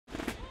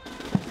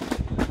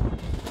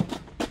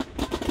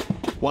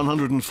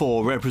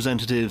104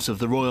 representatives of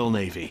the Royal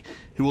Navy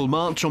who will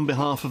march on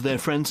behalf of their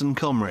friends and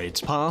comrades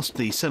past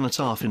the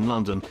Cenotaph in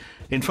London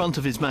in front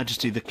of His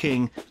Majesty the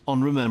King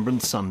on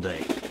Remembrance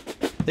Sunday.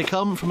 They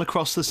come from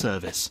across the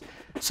service: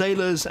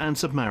 sailors and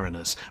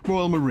submariners,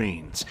 Royal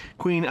Marines,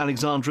 Queen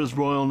Alexandra's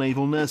Royal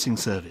Naval Nursing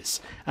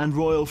Service and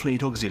Royal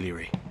Fleet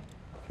Auxiliary,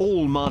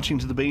 all marching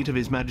to the beat of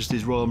His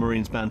Majesty's Royal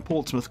Marines Band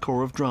Portsmouth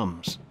Corps of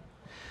Drums.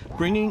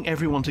 Bringing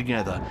everyone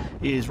together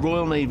is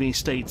Royal Navy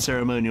State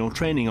Ceremonial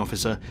Training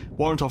Officer,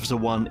 Warrant Officer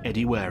 1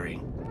 Eddie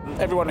Waring.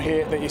 Everyone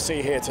here that you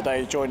see here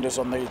today joined us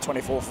on the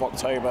 24th of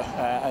October,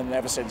 and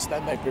ever since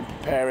then they've been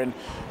preparing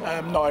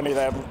not only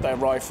their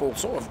rifle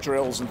sort of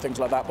drills and things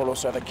like that, but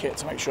also their kit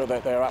to make sure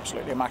that they're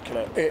absolutely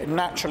immaculate. It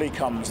naturally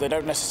comes. They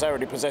don't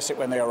necessarily possess it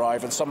when they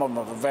arrive, and some of them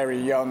are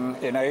very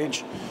young in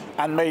age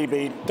and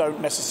maybe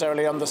don't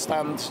necessarily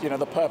understand, you know,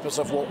 the purpose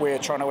of what we're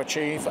trying to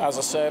achieve as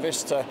a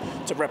service to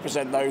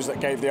represent those that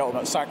gave the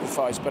ultimate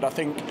sacrifice. But I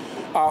think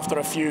after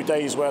a few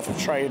days worth of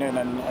training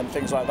and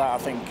things like that, I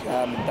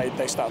think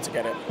they start to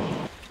get it.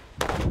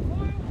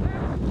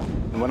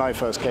 When I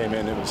first came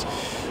in, it was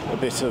a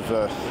bit of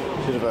a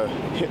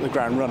hit the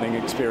ground running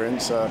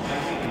experience.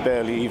 Could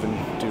barely even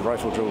do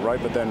rifle drill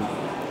right, but then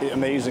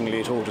amazingly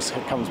it all just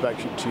comes back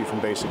to you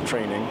from basic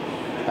training,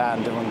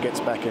 and everyone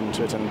gets back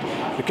into it. And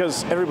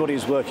because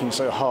everybody's working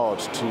so hard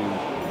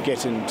to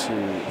get into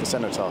the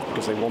Cenotaph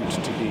because they want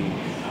to be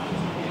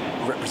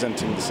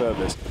representing the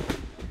service.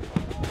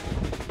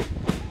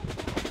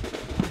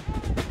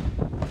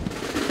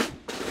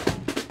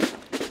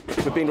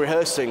 We've been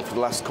rehearsing for the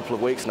last couple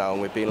of weeks now,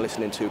 and we've been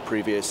listening to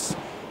previous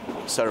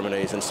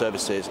ceremonies and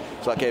services,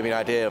 so that gave me an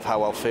idea of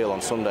how I'll feel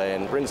on Sunday,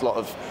 and brings a lot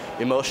of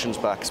emotions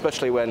back,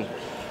 especially when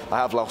I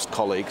have lost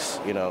colleagues,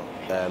 you know,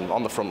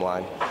 on the front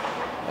line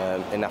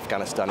in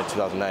Afghanistan in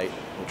 2008,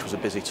 which was a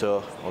busy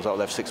tour. I was out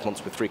there for 6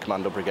 months with 3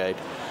 Commando Brigade,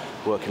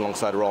 working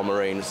alongside Royal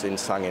Marines in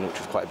Sangin, which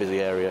was quite a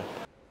busy area.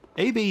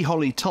 AB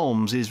Holly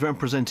Toms is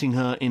representing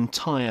her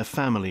entire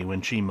family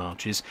when she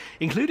marches,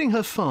 including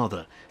her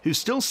father, who's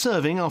still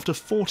serving after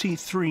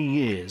 43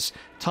 years,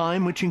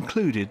 time which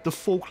included the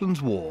Falklands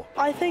War.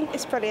 I think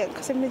it's brilliant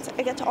because it means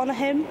I get to honour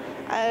him,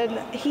 and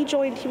he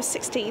joined, he was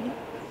 16,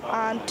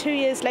 and 2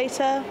 years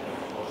later,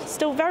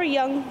 still very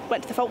young,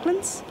 went to the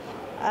Falklands.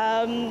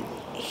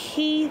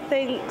 He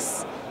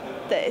thinks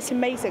that it's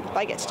amazing that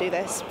I get to do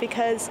this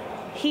because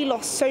he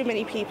lost so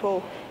many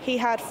people. He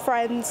had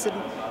friends and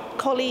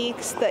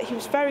colleagues that he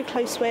was very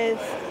close with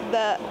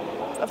that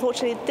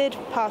unfortunately did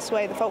pass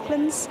away in the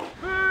Falklands.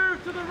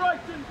 Move to the right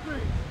in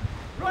 3.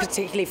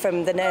 Particularly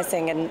from the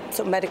nursing and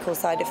sort of medical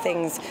side of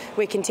things,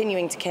 we're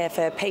continuing to care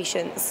for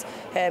patients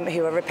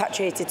who are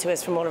repatriated to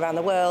us from all around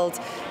the world,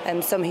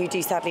 some who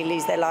do sadly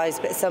lose their lives,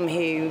 but some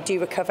who do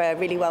recover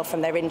really well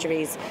from their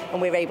injuries,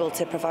 and we're able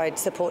to provide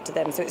support to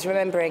them. So it's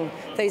remembering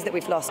those that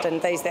we've lost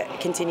and those that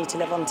continue to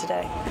live on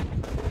today.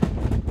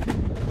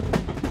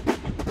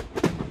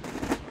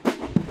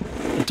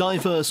 A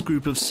diverse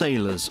group of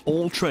sailors,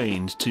 all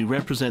trained to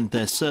represent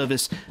their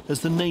service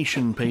as the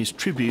nation pays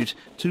tribute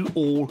to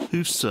all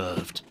who've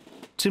served.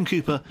 Tim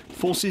Cooper,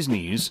 Forces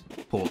News,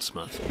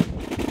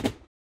 Portsmouth.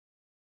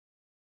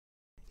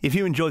 If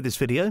you enjoyed this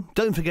video,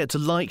 don't forget to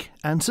like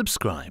and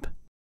subscribe.